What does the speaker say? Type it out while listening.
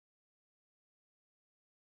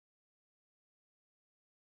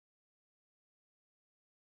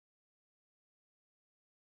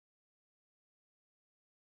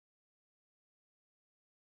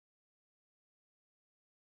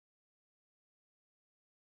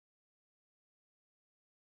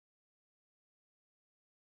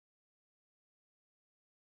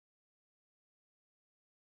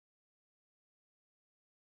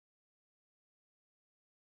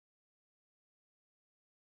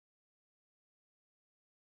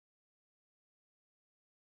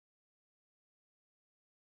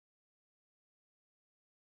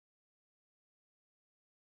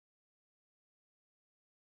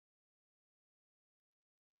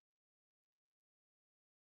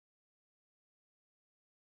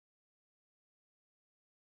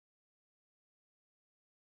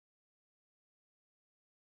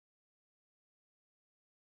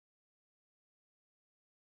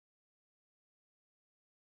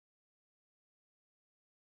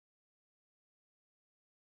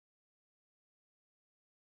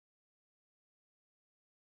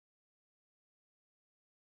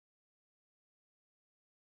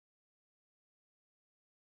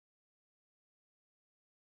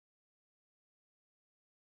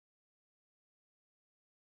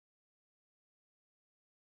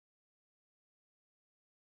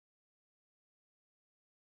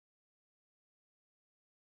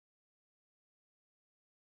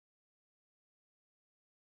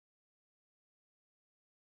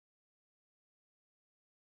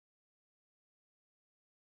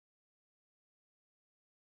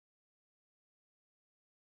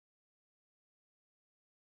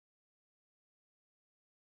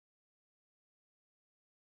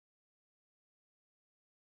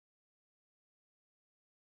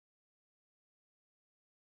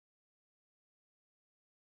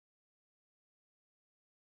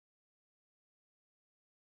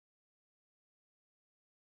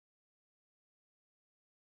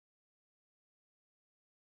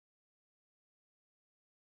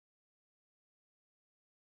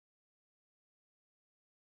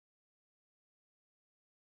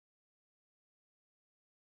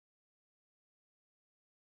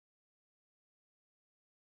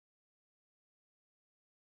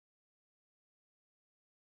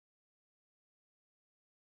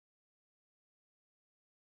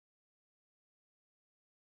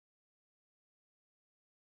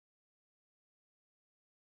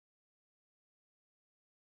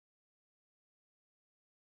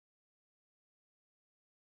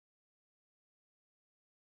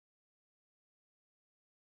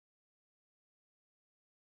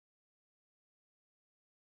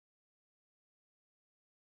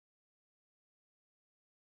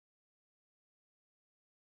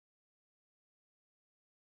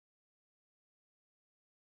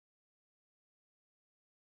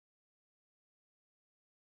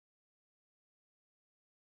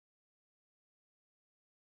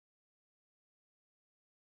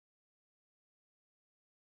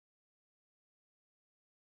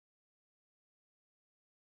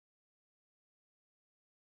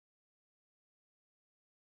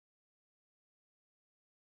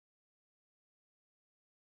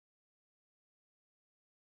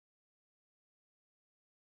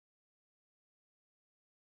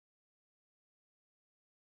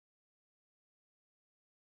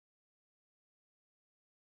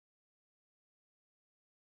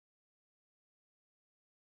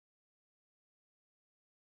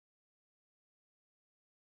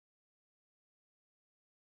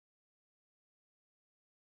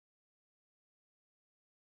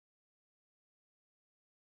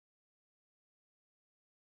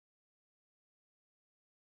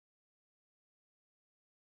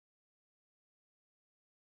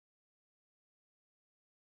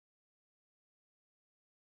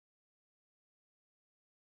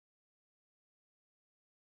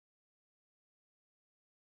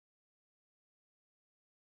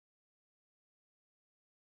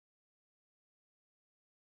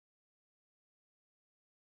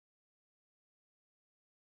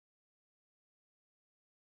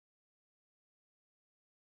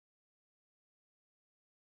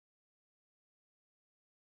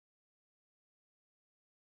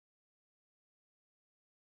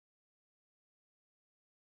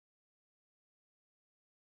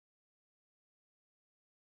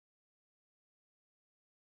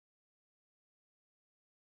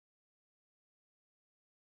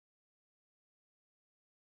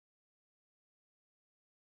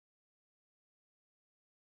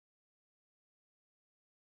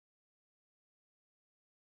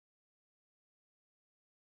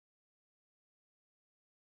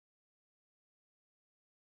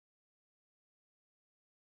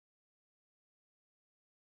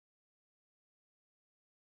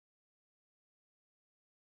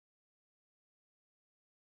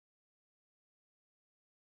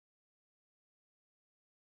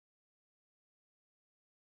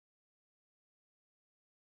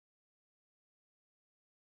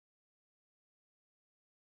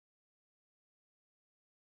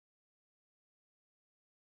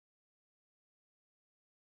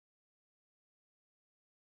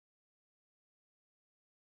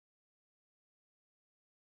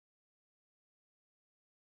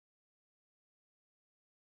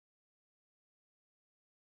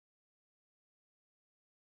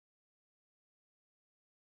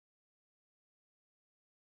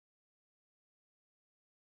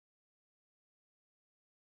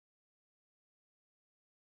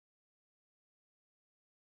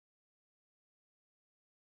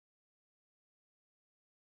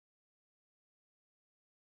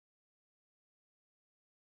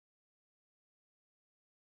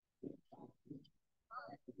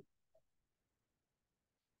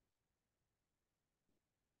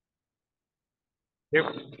Lift.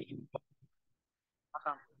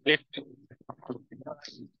 Lift.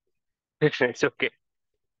 It's okay.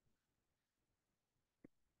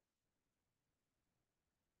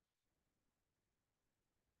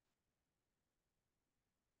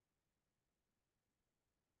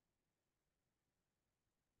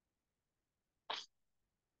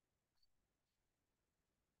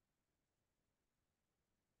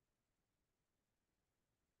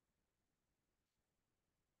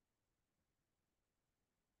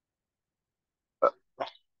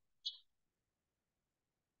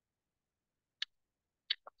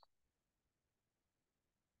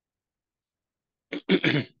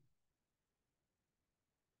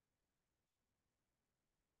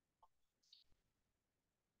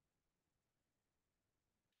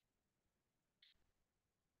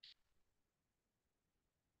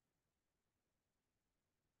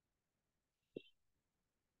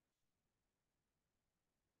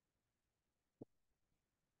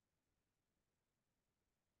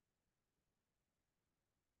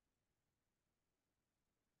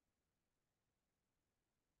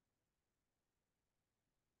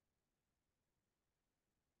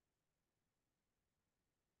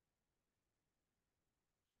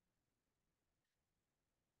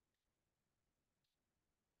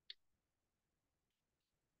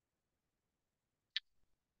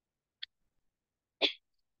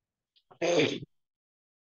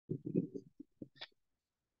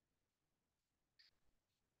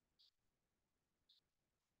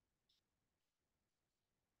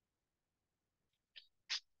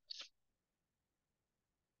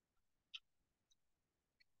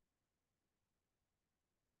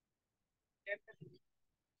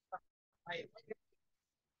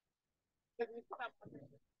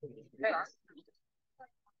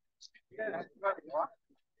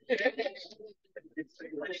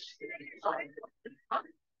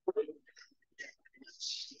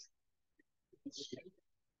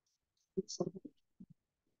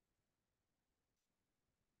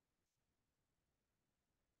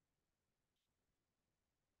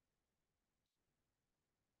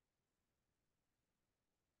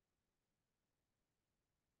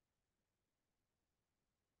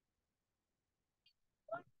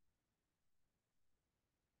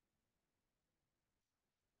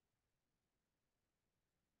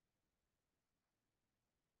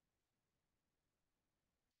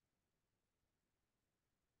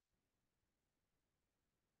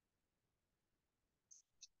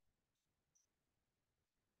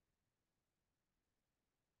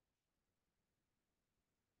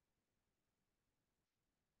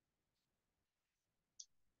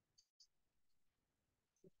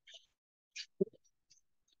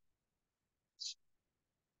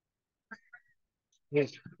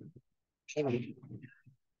 Yes.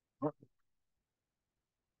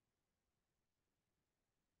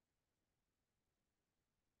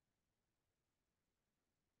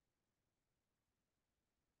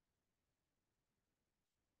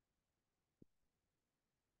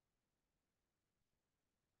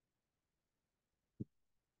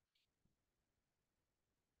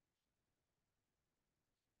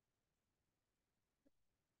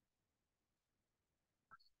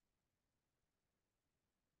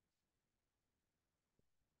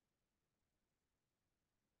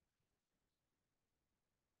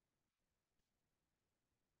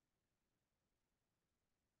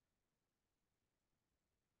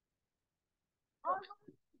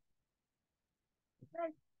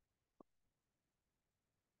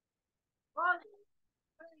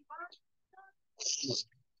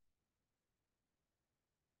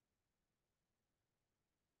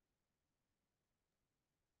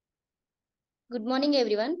 Good morning,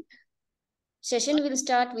 everyone. Session will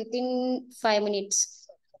start within 5 minutes.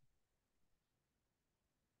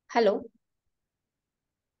 Hello.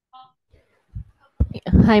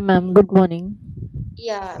 Hi, ma'am. Good morning.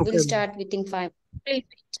 Yeah, we'll Okay. start within 5.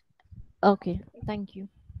 Okay, thank you.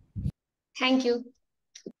 Thank you.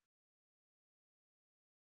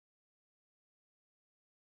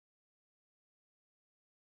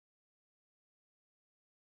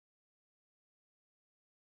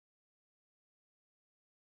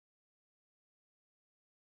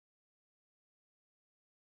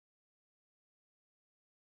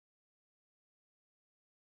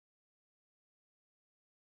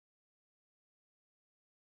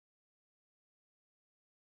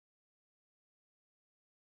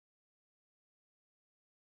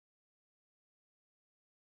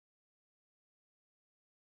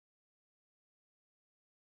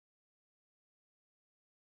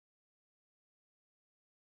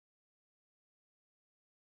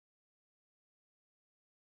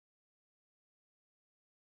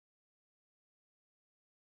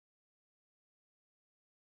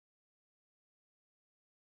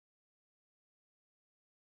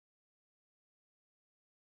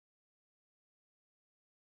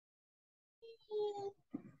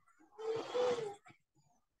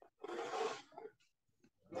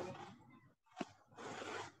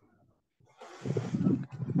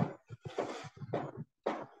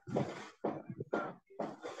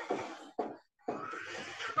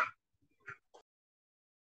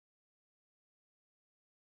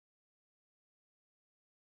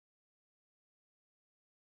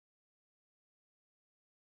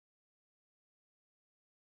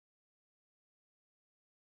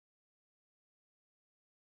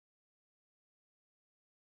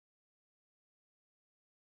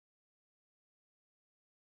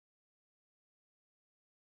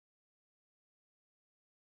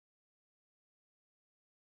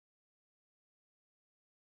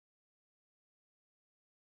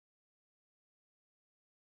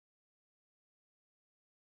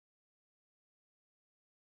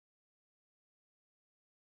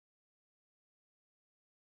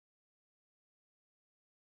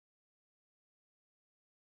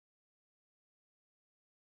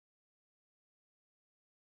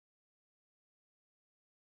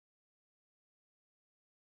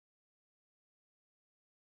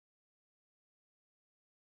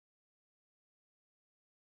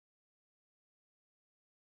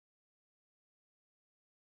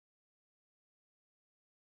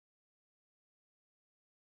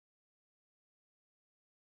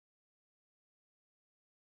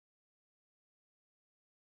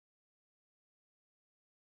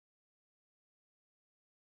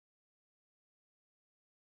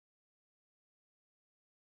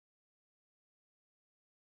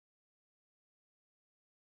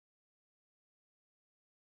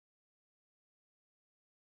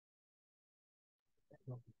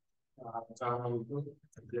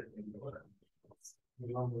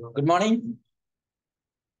 Good morning.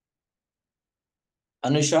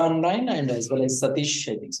 Anusha online and as well as Satish,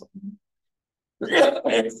 I think so.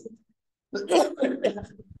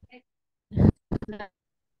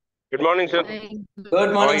 Good morning, sir. Hi. Good How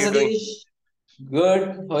are morning, you doing? Satish. Good.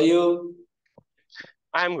 How are you?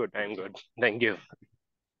 I'm good. I'm good. Thank you.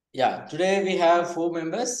 Yeah, today we have 4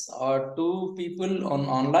 members or 2 people on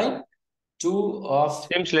online. 2 of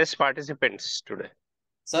Seems less participants today.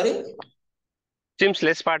 sorry, Seems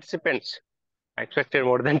less participants. I expected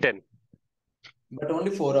more than 10. but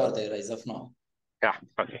only 4 are there as of now. Yeah.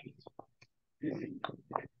 Okay.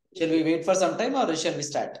 Shall we wait for some time or shall we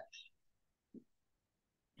start?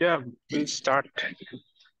 Yeah. We'll start.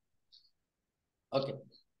 Okay.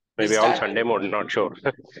 Maybe on start. Sunday mode. Not sure.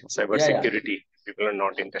 Cyber Yeah, yeah. security. People are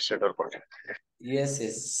not interested or what. Yes,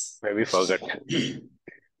 yes. Maybe forget.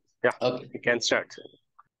 Yeah. Okay. We can start.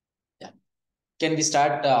 Can we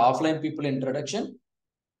start offline people introduction?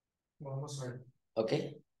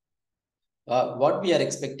 Okay. What we are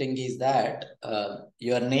expecting is that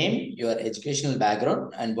your name, your educational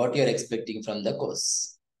background, and what you are expecting from the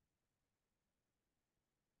course.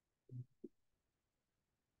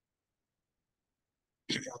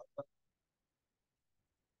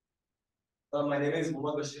 My name is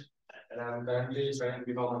Mohammad Bashir, and I'm currently studying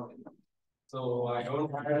B00519. So I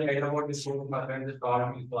don't have any idea about this course. My friend just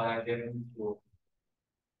taught me, so I came to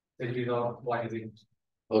study B00519.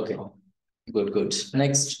 Okay. Good, good.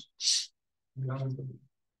 Next.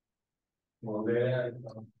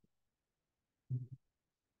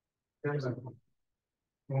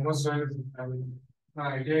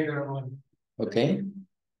 Okay.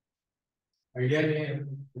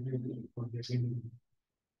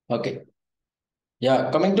 Okay.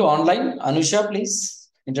 Yeah, coming to online, Anusha, please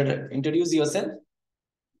introduce yourself.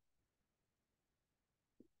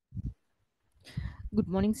 Good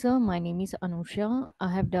morning, sir. My name is Anusha.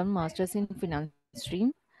 I have done masters in finance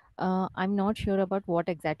stream. I'm not sure about what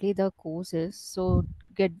exactly the course is, so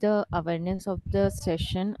get the awareness of the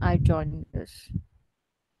session. I joined this.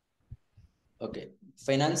 Okay.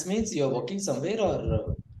 Finance means you're working somewhere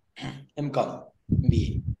or MCOM,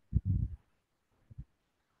 MBA.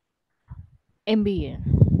 MBA.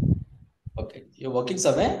 Okay. You're working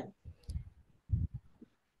somewhere?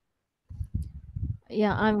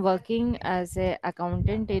 Yeah, I'm working as a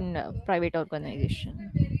accountant in a private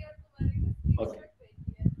organization. Okay.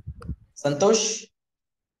 Santosh?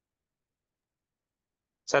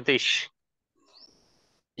 Satish.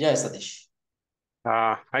 Yeah, Satish.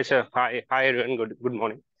 Hi, sir. Hi, everyone. Good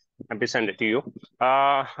morning. Happy Sunday to you.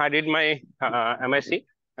 I did my MSc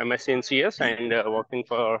in CS and working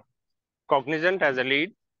for Cognizant as a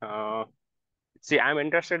lead. See, I'm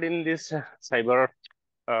interested in this cyber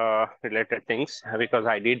related things because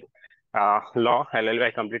I did law, LLB.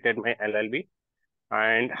 I completed my LLB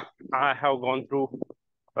and I have gone through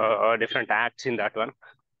different acts in that one.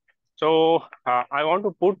 So I want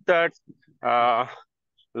to put that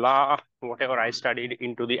law, whatever I studied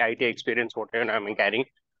into the IT experience, whatever I'm carrying,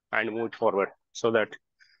 and moved forward. So that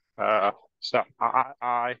so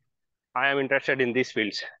I am interested in these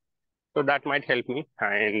fields. So that might help me,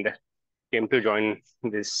 and came to join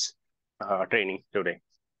this training today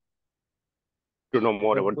to know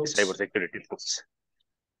more about the cybersecurity things.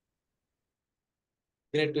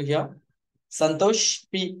 Great to hear. Santosh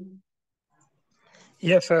P.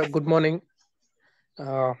 Yes, good morning.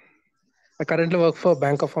 I currently work for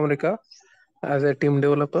Bank of America as a team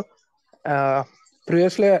developer.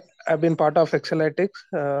 Previously, I've been part of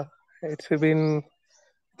Excelytics. It's been,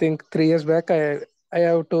 I think, 3 years back. I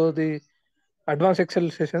have to the advanced Excel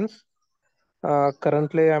sessions.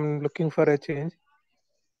 Currently, I'm looking for a change.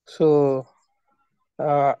 So,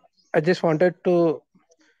 I just wanted to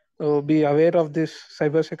be aware of this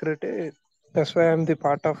cybersecurity. That's why I'm the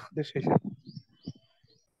part of this session.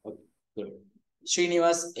 Okay, good.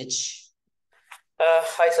 Srinivas H.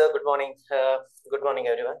 Hi sir, good morning. Good morning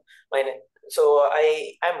everyone.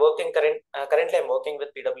 I'm working currently I'm working with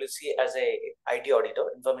PwC as a IT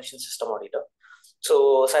auditor, information system auditor.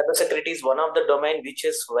 So cybersecurity is one of the domain which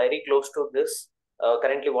is very close to this.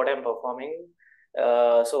 Currently, what I'm performing.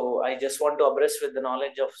 So I just want to abreast with the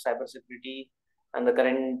knowledge of cybersecurity and the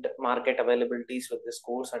current market availabilities with this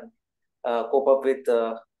course and cope up with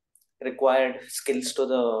required skills to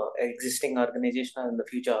the existing organization and the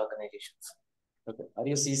future organizations. Okay. Are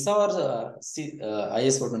you CISA or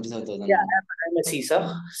ISO 27000? Yeah, I'm a CISA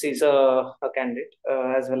candidate,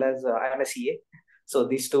 as well as I'm a CA. So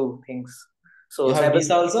these two things. So you have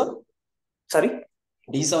DISA also? Sorry?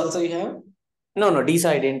 DISA also you have? No, DISA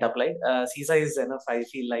I didn't apply. CISA is enough, I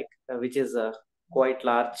feel like, which is quite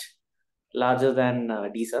larger than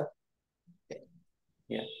DISA. Okay.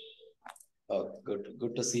 Yeah. Oh,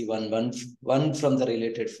 good to see one from the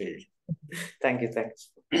related field. Thank you. Thanks.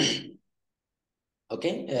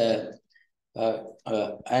 Okay. I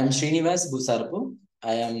am Srinivas Busarapu.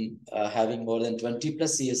 I am having more than 20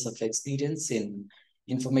 plus years of experience in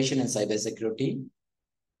information and cybersecurity.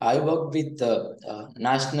 I work with the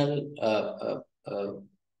national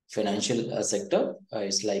financial sector.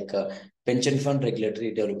 It's like Pension Fund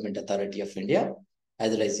Regulatory Development Authority of India,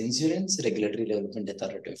 as well as Insurance Regulatory Development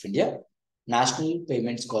Authority of India, National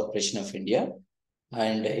Payments Corporation of India.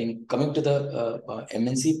 And in coming to the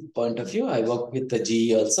MNC point of view, I work with the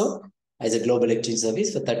GE also as a global exchange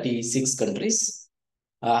service for 36 countries.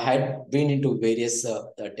 I had been into various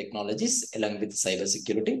technologies along with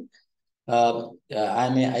cybersecurity. I'm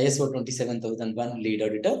a ISO 27001 lead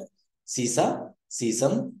auditor, CISA,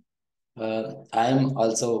 CISM. I'm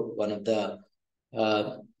also one of the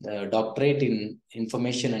doctorate in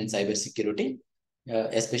information and cybersecurity,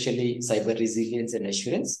 especially cyber resilience and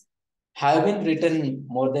assurance. Have been written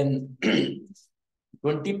more than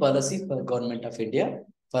 20 policies for Government of India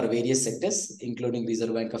for various sectors, including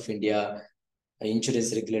Reserve Bank of India,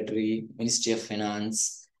 Insurance Regulatory, Ministry of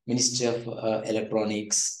Finance, Ministry of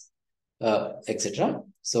Electronics, etc.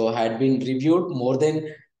 So had been reviewed more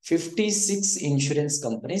than 56 insurance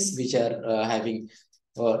companies which are having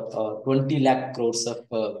 20 lakh crores of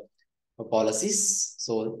policies.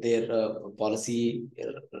 So their policy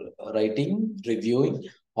writing, reviewing,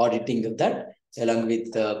 auditing of that, along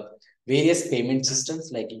with various payment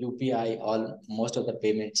systems like UPI, most of the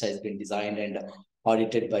payments has been designed and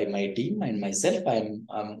audited by my team and myself. I'm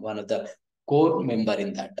one of the core member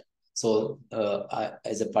in that. So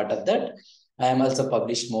as a part of that, I am also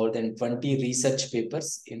published more than 20 research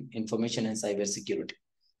papers in information and cybersecurity.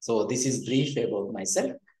 So this is brief about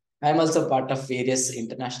myself. I am also part of various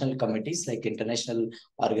international committees like International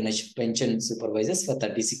Organization Pension Supervisors for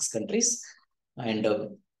 36 countries and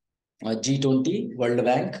G20, World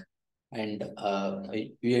Bank, and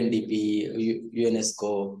UNDP,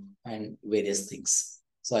 UNESCO, and various things.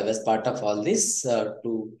 So I was part of all this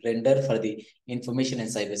to render for the information and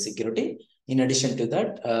cybersecurity. In addition to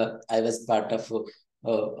that, I was part of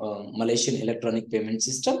Malaysian Electronic Payment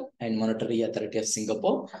System and Monetary Authority of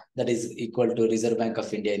Singapore, that is equal to Reserve Bank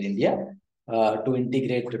of India in India, to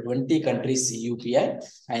integrate 20 countries UPI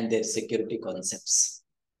and their security concepts.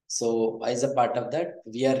 So as a part of that,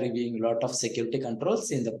 we are reviewing a lot of security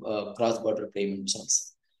controls in the cross-border payments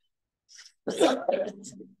also.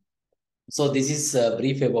 So this is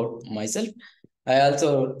brief about myself. I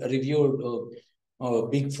also reviewed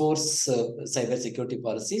Big Four's cybersecurity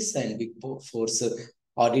policies and Big Four's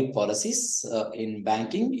audit policies in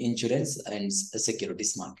banking, insurance, and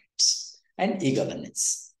securities markets and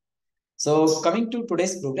e-governance. So coming to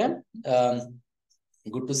today's program,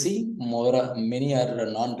 good to see many are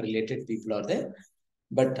non-related people are there,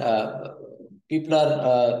 but people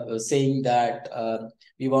are saying that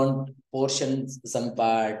we want portions, some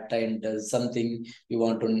part, and something we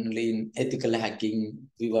want only in ethical hacking.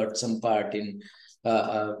 We want some part in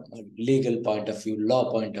legal point of view, law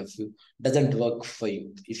point of view. Doesn't work for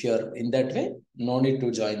you. If you're in that way, no need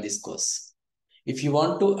to join this course. If you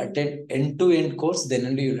want to attend end-to-end course, then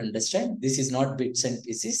only you'll understand. This is not bits and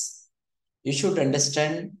pieces. You should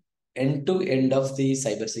understand end-to-end of the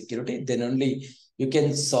cybersecurity. Then only you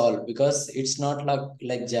can solve, because it's not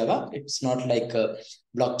like Java. It's not like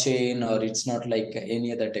blockchain, or it's not like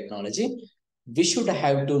any other technology. We should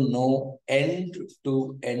have to know end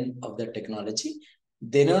to end of the technology.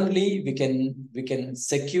 Then only we can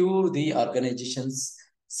secure the organization's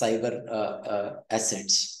cyber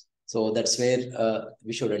assets. So that's where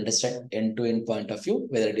we should understand end-to-end point of view,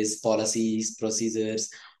 whether it is policies, procedures,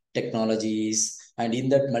 technologies, and in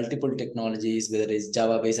that multiple technologies, whether it's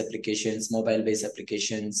Java-based applications, mobile-based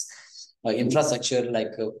applications, infrastructure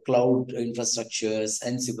like cloud infrastructures,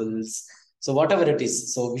 Ansibles. So whatever it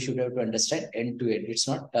is, so we should have to understand end to end. It's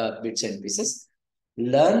not bits and pieces.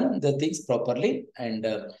 Learn the things properly and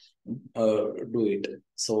do it.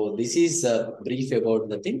 So this is brief about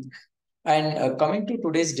the thing. And coming to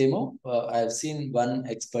today's demo, I've seen one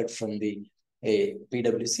expert from the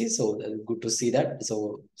PwC, so good to see that.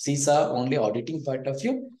 So CISA only auditing point of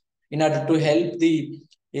view, in order to help the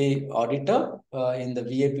auditor in the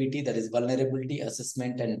VAPT, that is vulnerability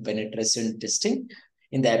assessment and penetration testing,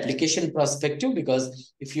 in the application perspective,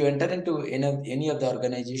 because if you enter into any of the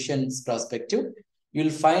organization's perspective,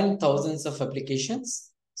 you'll find thousands of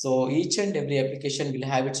applications. So each and every application will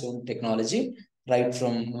have its own technology, right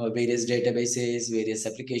from various databases, various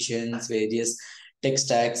applications, various tech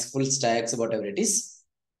stacks, full stacks, whatever it is.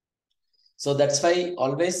 So that's why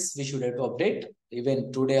always we should have to update.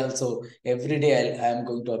 Even today also, every day I am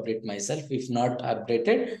going to update myself. If not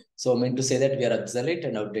updated, so I mean to say that we are obsolete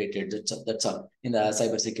and outdated. That's all in the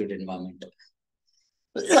cybersecurity environment.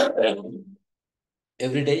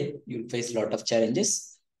 Every day you'll face a lot of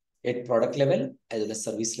challenges at product level as well as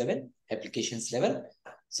service level, applications level.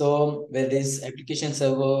 So where there is application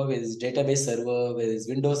server, where there is database server, where there is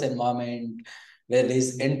Windows environment, where there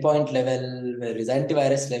is endpoint level, where there is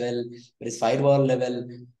antivirus level, where is firewall level.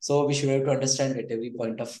 So we should have to understand at every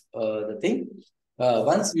point of the thing.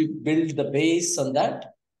 Once we build the base on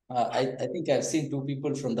that, I think I've seen two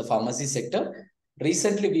people from the pharmacy sector.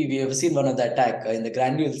 Recently, we have seen one of the attack in the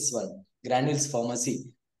Granules Pharmacy.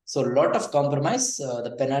 So a lot of compromise.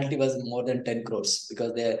 The penalty was more than 10 crores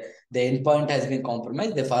because the endpoint has been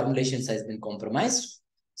compromised. The formulations has been compromised.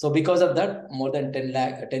 So because of that, more than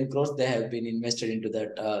 10 crores they have been invested into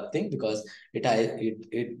that thing, because it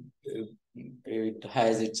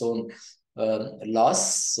has its own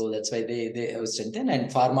loss. So that's why they have strengthened.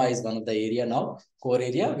 And pharma is one of the area now, core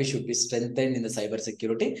area. We should be strengthened in the cyber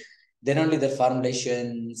security. Then only the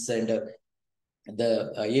formulations and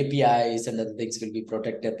the APIs and other things will be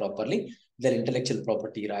protected properly. Their intellectual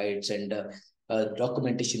property rights and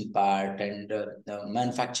documentation part and the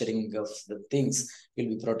manufacturing of the things will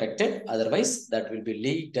be protected. Otherwise, that will be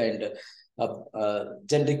leaked and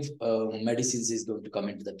generic medicines is going to come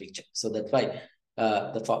into the picture. So that's why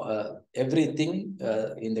everything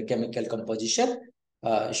in the chemical composition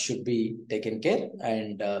should be taken care.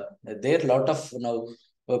 And there are a lot of now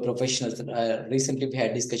professionals. Recently, we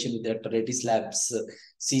had discussion with the Reddy's Labs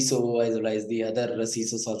CISO as well as the other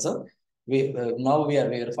CISOs also. Now we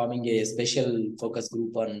are forming a special focus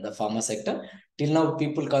group on the pharma sector. Till now,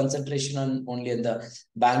 people concentration on only in the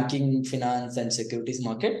banking, finance, and securities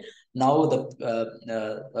market. Now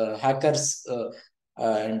the hackers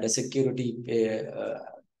and the security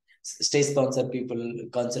state sponsored people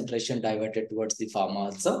concentration diverted towards the pharma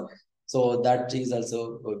also. So that is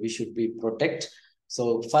also we should be protect.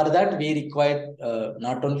 So for that, we require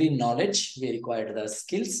not only knowledge, we require the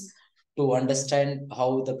skills to understand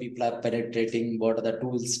how the people are penetrating, what are the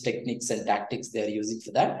tools, techniques, and tactics they are using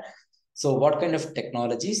for that. So what kind of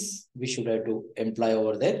technologies we should have to employ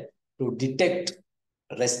over there to detect,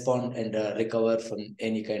 respond, and recover from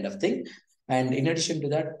any kind of thing. And in addition to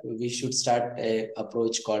that, we should start an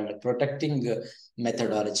approach called protecting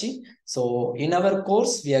methodology. So in our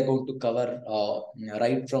course, we are going to cover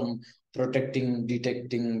right from protecting,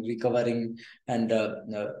 detecting, recovering, and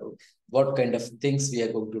what kind of things we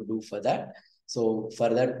are going to do for that. So for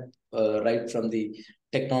that, right from the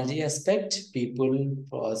technology aspect, people,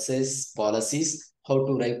 process, policies, how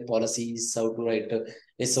to write policies, how to write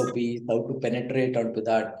SOPs, how to penetrate onto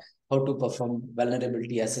that, how to perform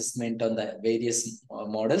vulnerability assessment on the various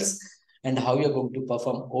models, and how you're going to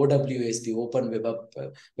perform OWASP, Open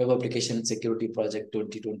Web Application Security Project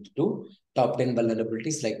 2022, top 10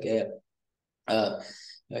 vulnerabilities like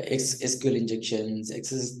SQL injections,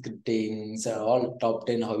 Excel scriptings, all top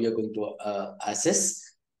 10, how you're going to assess.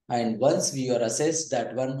 And once we are assessed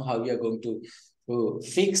that one, how we are going to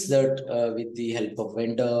fix that with the help of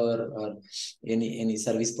vendor or any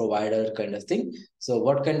service provider kind of thing. So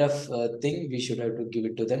what kind of thing we should have to give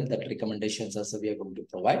it to them, that recommendations also we are going to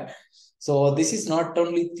provide. So this is not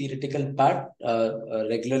only theoretical part,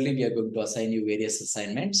 regularly we are going to assign you various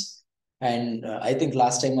assignments. And I think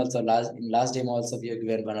last demo also we have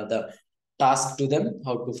given one of the task to them,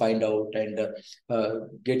 how to find out and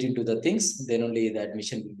get into the things, then only the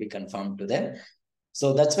admission will be confirmed to them.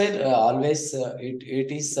 So that's where always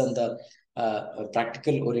it is on the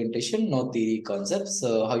practical orientation, no theory concepts.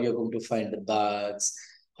 So how you're going to find the bugs,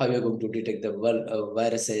 how you're going to detect the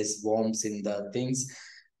viruses, worms in the things,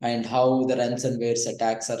 and how the ransomware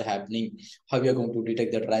attacks are happening, how you're going to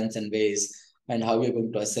detect the ransomwares, and how you're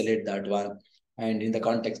going to isolate that one. And in the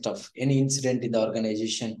context of any incident in the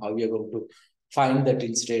organization, how you're going to find that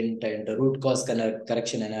incident and the root cause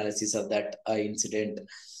correction analysis of that incident.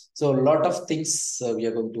 So a lot of things we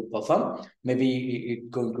are going to perform. Maybe it's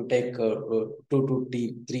going to take 2 to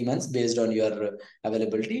 3 months based on your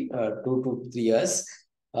availability, 2 to 3 years.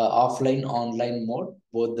 Offline, online mode,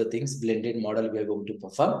 both the things, blended model we are going to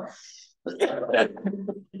perform.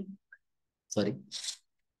 Sorry.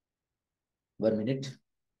 1 minute.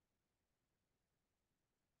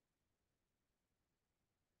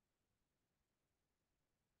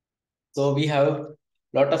 So we have a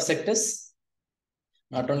lot of sectors,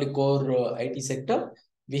 not only core IT sector,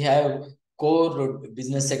 we have core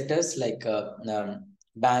business sectors like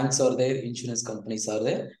banks are there, insurance companies are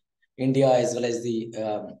there, India as well as the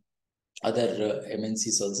other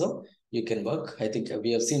MNCs also. You can work. I think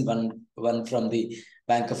we have seen one from the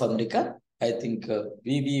Bank of America. I think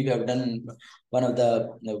we have done one of the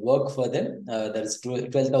work for them. There is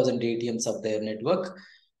 12,000 ATMs of their network.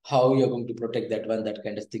 How you're going to protect that one, that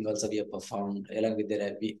kind of thing also we have performed along with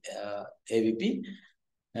their AVP.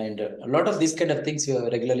 And a lot of these kind of things we are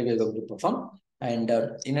regularly going to perform. And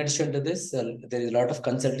in addition to this, there is a lot of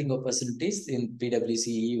consulting opportunities in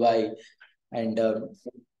PwC, EY, and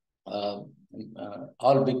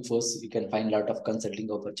all big fours. We can find a lot of consulting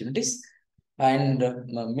opportunities. And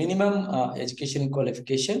minimum education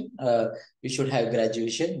qualification, we should have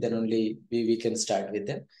graduation, then only we can start with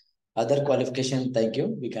them. Other qualification, thank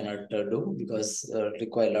you, we cannot do because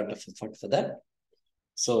require a lot of effort for that.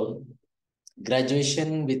 So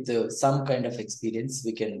graduation with some kind of experience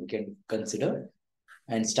we can consider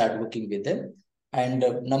and start working with them. And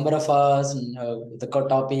number of hours, the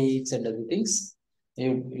topics and other things,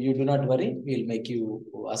 you do not worry, we'll make you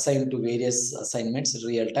assigned to various assignments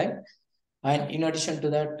real time. And in addition to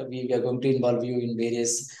that, we are going to involve you in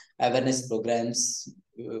various awareness programs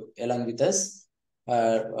along with us.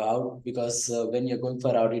 Because when you're going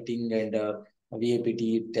for auditing and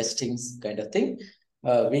VAPT testings kind of thing,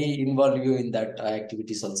 we involve you in that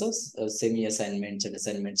activities also. Semi-assignments and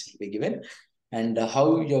assignments will be given. And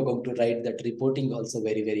how you're going to write that reporting also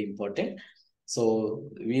very, very important. So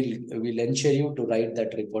we'll ensure you to write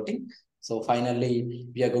that reporting. So finally,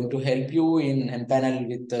 we are going to help you in empanel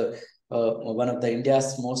with one of the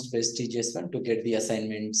India's most prestigious one to get the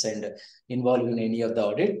assignments and involve in any of the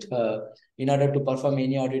audit. In order to perform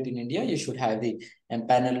any audit in India, you should have the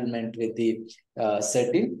empanelment with the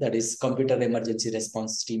CERTIN, that is Computer Emergency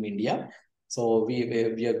Response Team India. So we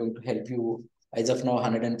are going to help you. As of now,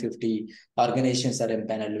 150 organizations are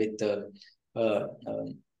empaneled with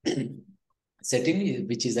CERTIN,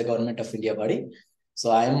 which is the Government of India body. So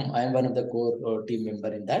I am one of the core team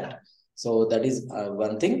member in that. So that is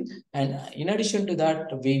one thing. And in addition to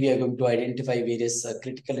that, we are going to identify various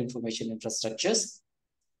critical information infrastructures,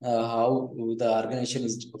 how the organization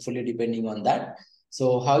is fully depending on that.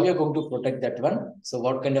 So how you're going to protect that one? So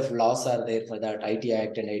what kind of laws are there for that? IT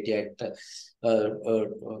Act and IT Act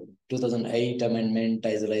 2008 amendment,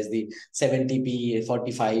 as well as the 70P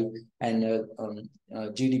 45 and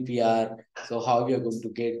GDPR. So how we are going to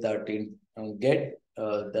get that in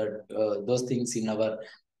those things in our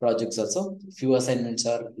projects also. Few assignments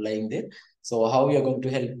are lying there. So how we are going to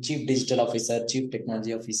help Chief Digital Officer, Chief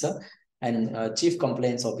Technology Officer, and Chief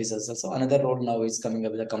Compliance Officers also. Another role now is coming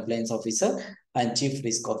up with a Compliance Officer and Chief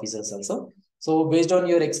Risk Officers also. So based on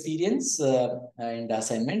your experience and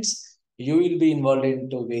assignments, you will be involved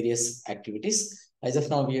into various activities. As of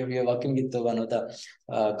now, we are working with one of the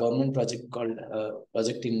government project called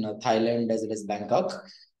project in Thailand as well as Bangkok.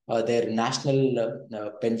 Their national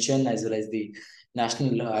pension as well as the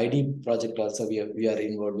national ID project also we are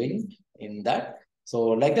involving in that. So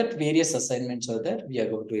like that, various assignments are there. We are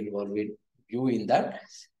going to involve you in that.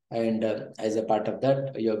 And as a part of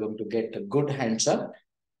that, you're going to get a good hands-on.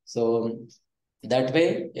 So that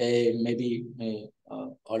way, maybe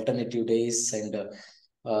alternative days and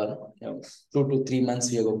 2 to 3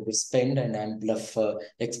 months we are going to spend, and ample of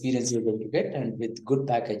experience you're going to get. And with good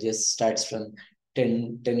packages, starts from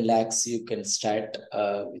 10 lakhs, you can start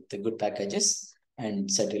with the good packages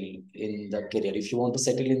and settle in the career. If you want to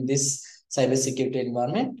settle in this cybersecurity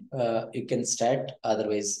environment, you can start.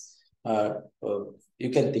 Otherwise, you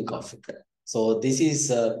can think of it. So this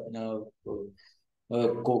is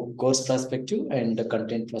course perspective and the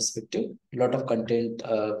content perspective. A lot of content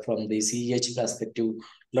from the CEH perspective,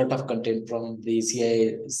 lot of content from the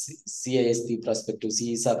CISP perspective,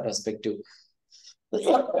 CISA perspective,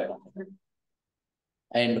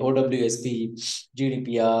 and OWSP,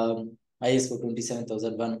 GDPR, ISO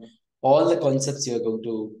 27001, all the concepts you are going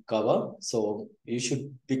to cover. So you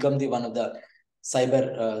should become the one of the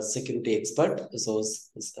cyber security expert, so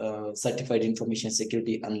certified information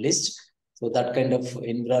security analyst. So that kind of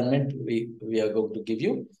environment we are going to give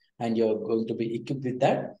you, and you're going to be equipped with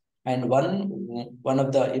that. And one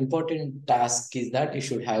of the important tasks is that you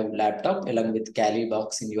should have laptop along with Kali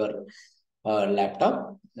box in your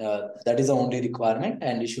laptop. That is the only requirement,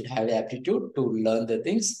 and you should have the aptitude to learn the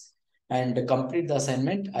things and complete the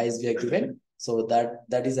assignment as we are given. So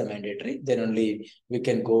that is a mandatory. Then only we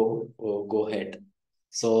can go ahead.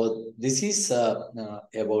 So this is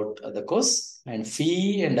about the course and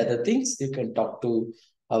fee and other things. You can talk to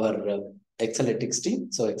our Excelytics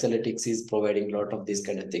team. So Excelytics is providing a lot of these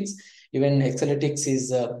kind of things. Even Excelytics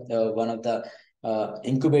is one of the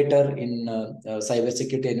incubator in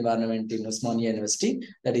cybersecurity environment in Osmania University.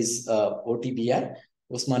 That is OTBI,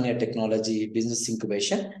 Osmania Technology Business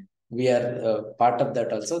Incubation. We are part of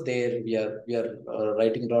that also. There we are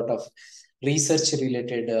writing a lot of research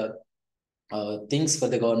related things for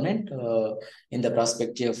the government in the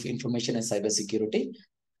perspective of information and cybersecurity.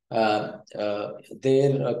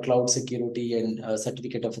 Their cloud security and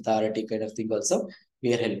certificate of authority kind of thing also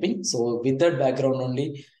we are helping. So with that background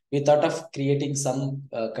only, we thought of creating some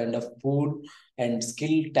kind of pool and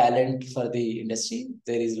skill talent for the industry.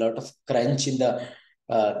 There is a lot of crunch in the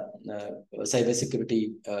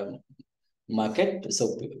cybersecurity market.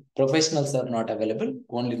 So professionals are not available.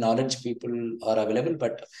 Only knowledge people are available.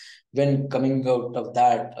 But when coming out of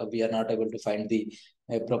that, we are not able to find the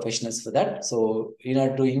professionals for that. So in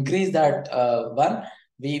order to increase that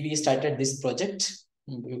we started this project.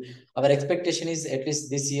 Our expectation is at least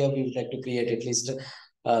this year we would like to create at least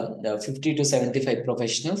 50 to 75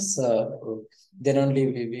 professionals. Then only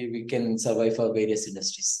we can survive for various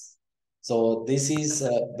industries. So this is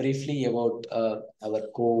briefly about our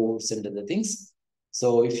course and other things.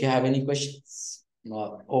 So if you have any questions,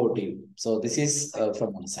 over to you. So this is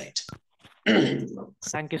from my side.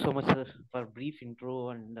 Thank you so much, sir, for brief intro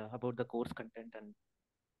and about the course content and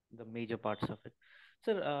the major parts of it.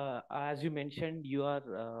 Sir, as you mentioned, you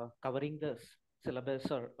are covering the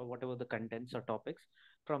syllabus or whatever the contents or topics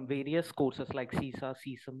from various courses like CISA,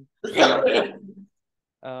 CSIM.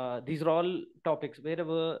 These are all topics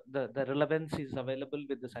wherever the relevance is available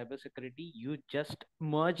with the cybersecurity. You just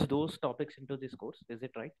merge those topics into this course. Is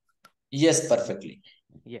it right? Yes, perfectly.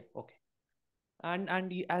 Yeah. Okay. And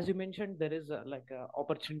as you mentioned, there is like a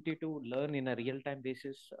opportunity to learn in a real-time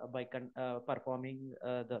basis by performing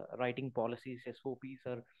the writing policies, SOPs,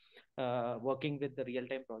 or working with the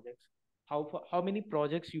real-time projects. How many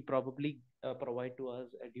projects you probably provide to us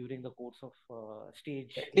during the course of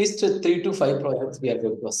stage? At least 3 to 5 projects we are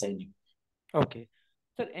going to assign you. Okay.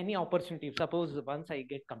 Sir, any opportunity, suppose once I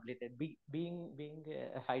get completed, being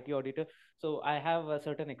a IT auditor, so I have a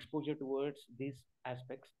certain exposure towards these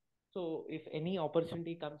aspects. So if any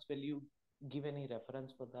opportunity comes, will you give any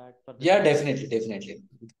reference for that? Yeah, definitely.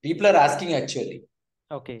 People are asking actually.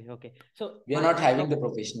 Okay. So we are not having the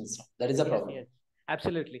professionals. That is a problem. Yes,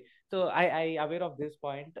 absolutely. So I aware of this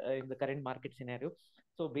point in the current market scenario.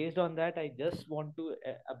 So based on that, I just want to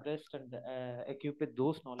abreast and equip with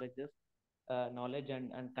those knowledge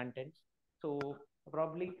and contents. So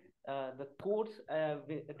probably the course,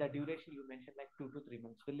 the duration you mentioned, like 2 to 3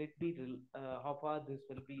 months, will it be how far this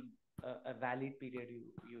will be a valid period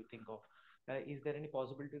you think of? Is there any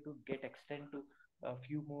possibility to get extend to a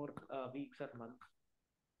few more weeks or months?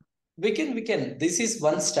 We can. This is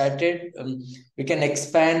once started. We can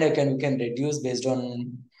expand. We can reduce based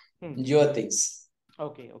on your things.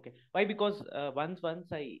 Okay. Why? Because once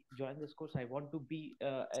I join this course, I want to be.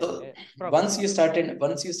 Once you started,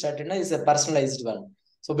 now is a personalized one.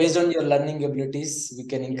 So based on your learning abilities, we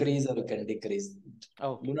can increase or we can decrease.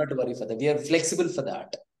 Okay. Do not worry for that. We are flexible for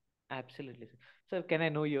that. Absolutely, sir. Sir, can I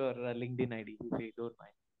know your LinkedIn ID if you don't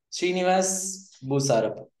mind? Srinivas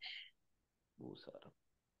Busarap. Busarap.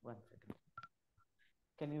 1 second.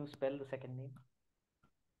 Can you spell the second name?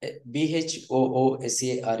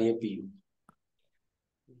 Bhoosarapu.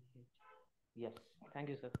 Yes. Thank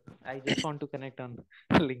you, sir. I just want to connect on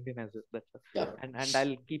LinkedIn as well. That's all. Yeah. And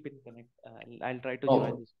I'll keep in connect. I'll try to No,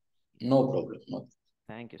 join this. no problem. No.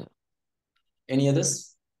 Thank you, sir. Any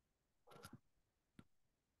others?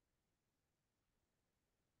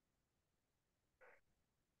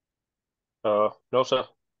 No, sir.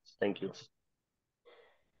 Thank you.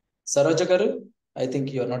 Saroja garu, I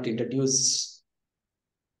think you are not introduced.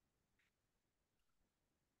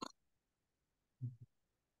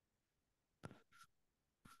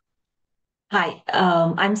 Hi,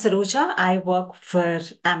 I'm Saroja. I work for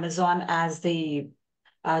Amazon as the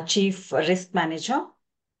Chief Risk Manager.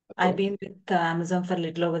 I've been with Amazon for a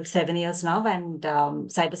little over 7 years now, and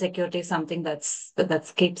cybersecurity is something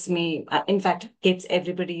that keeps me, in fact, keeps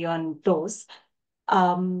everybody on toes.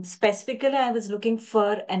 Specifically, I was looking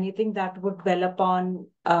for anything that would dwell upon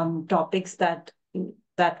topics that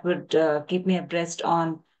would keep me abreast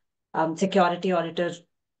on security auditor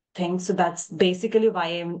things. So that's basically why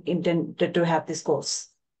I intended to have this course.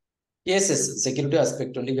 Yes, security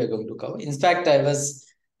aspect only we are going to cover. In fact, I was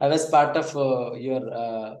part of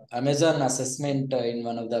your Amazon assessment in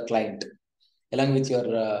one of the client, along with your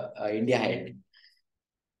India head.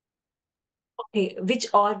 Okay, which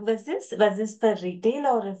org was this? Was this for retail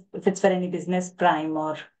or if it's for any business prime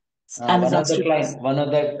or Amazon? One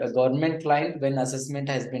of the government client, when assessment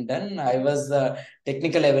has been done, I was the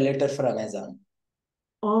technical evaluator for Amazon.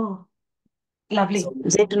 Oh, lovely. So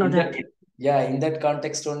Great to know that. Yeah, in that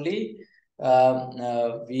context only, we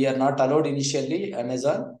are not allowed initially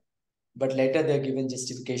Amazon, but later they are given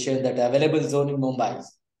justification that available zone in Mumbai.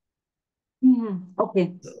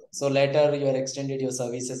 Okay. So later you are extended your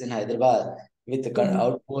services in Hyderabad with the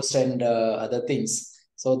outpost and other things.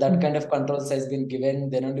 So that kind of controls has been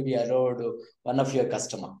given. Then only be allowed one of your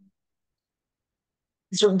customer.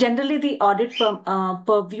 So generally, the audit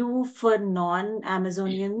purview for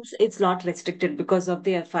non-Amazonians, it's not restricted because of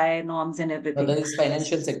the FI norms and everything. No, that is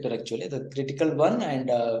financial sector actually, the critical one,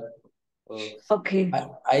 and okay.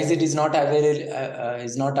 ISIT is not having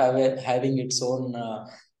its own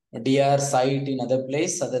DR site in other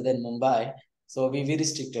place other than Mumbai. So we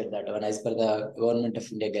restricted that one as per the Government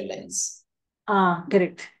of India guidelines.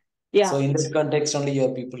 Correct. Yeah. So in this context only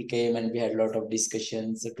your people came and we had a lot of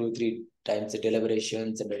discussions, 2-3 times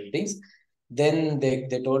deliberations and other things. Then they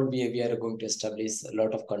told me we are going to establish a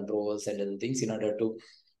lot of controls and other things in order to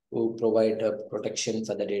provide protection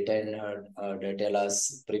for the data and data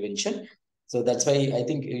loss prevention. So that's why I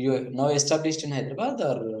think you are now established in Hyderabad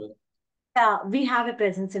or? Yeah, we have a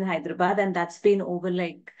presence in Hyderabad and that's been over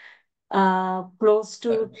like close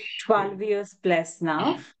to 12 years plus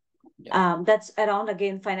now. Yeah. That's around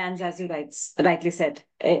again finance, as you rightly said.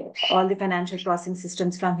 All the financial processing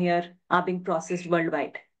systems from here are being processed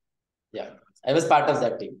worldwide. Yeah, I was part of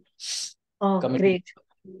that team. Oh, great.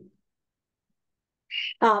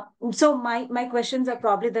 So my questions are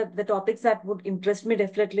probably the topics that would interest me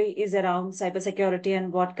definitely is around cybersecurity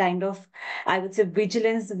and what kind of, I would say,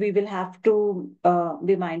 vigilance we will have to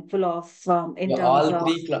be mindful of in terms of.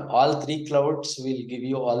 All three clouds will give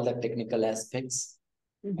you all the technical aspects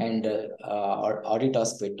and audit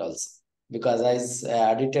aspect also. Because I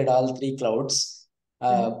audited all three clouds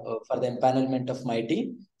for the empanelment of my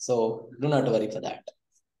team. So do not worry for that.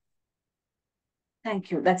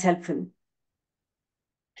 Thank you. That's helpful.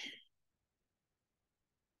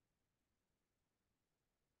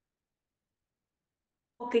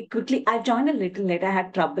 Okay, quickly. I joined a little late. I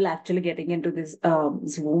had trouble actually getting into this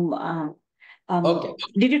Zoom. Okay.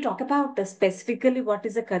 Did you talk about specifically what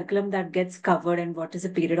is the curriculum that gets covered and what is the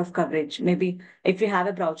period of coverage? Maybe if you have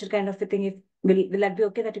a brochure kind of a thing, will that be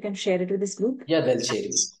okay that you can share it with this group? Yeah, they'll share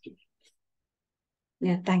it.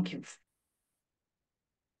 Yeah, thank you.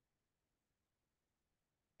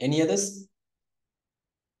 Any others?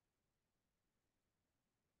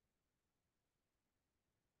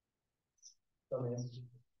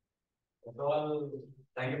 First of all,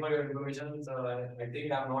 thank you for your information. So I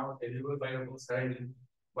think I'm not eligible for your course currently,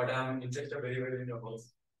 but I'm interested very in your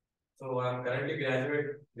course. So I'm currently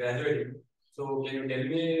graduating. So can you tell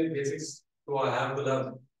me basics to I have to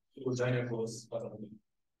learn to join your course?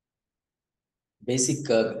 Basic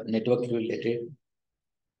network related.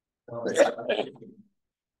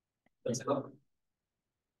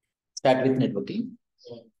 Start with networking.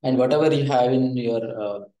 And whatever you have in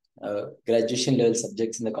your graduation level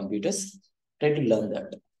subjects in the computers, try to learn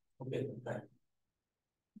that. Okay.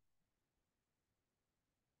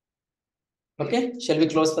 Okay, shall we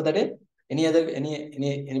close for the day?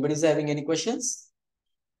 Anybody's having any questions?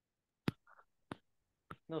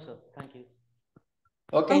 No, sir. Thank you.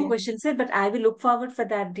 Okay. No question, sir, but I will look forward for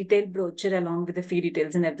that detailed brochure along with the fee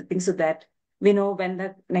details and everything so that we know when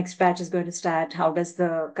the next batch is going to start, how does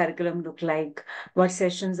the curriculum look like, what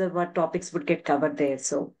sessions or what topics would get covered there.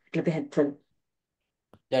 So it'll be helpful.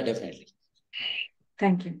 Yeah, definitely.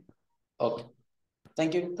 Thank you. Okay.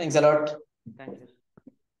 Thank you. Thanks a lot. Thank you.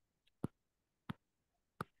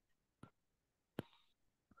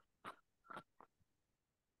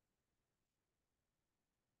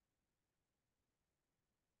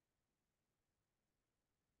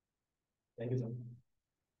 Thank you, sir.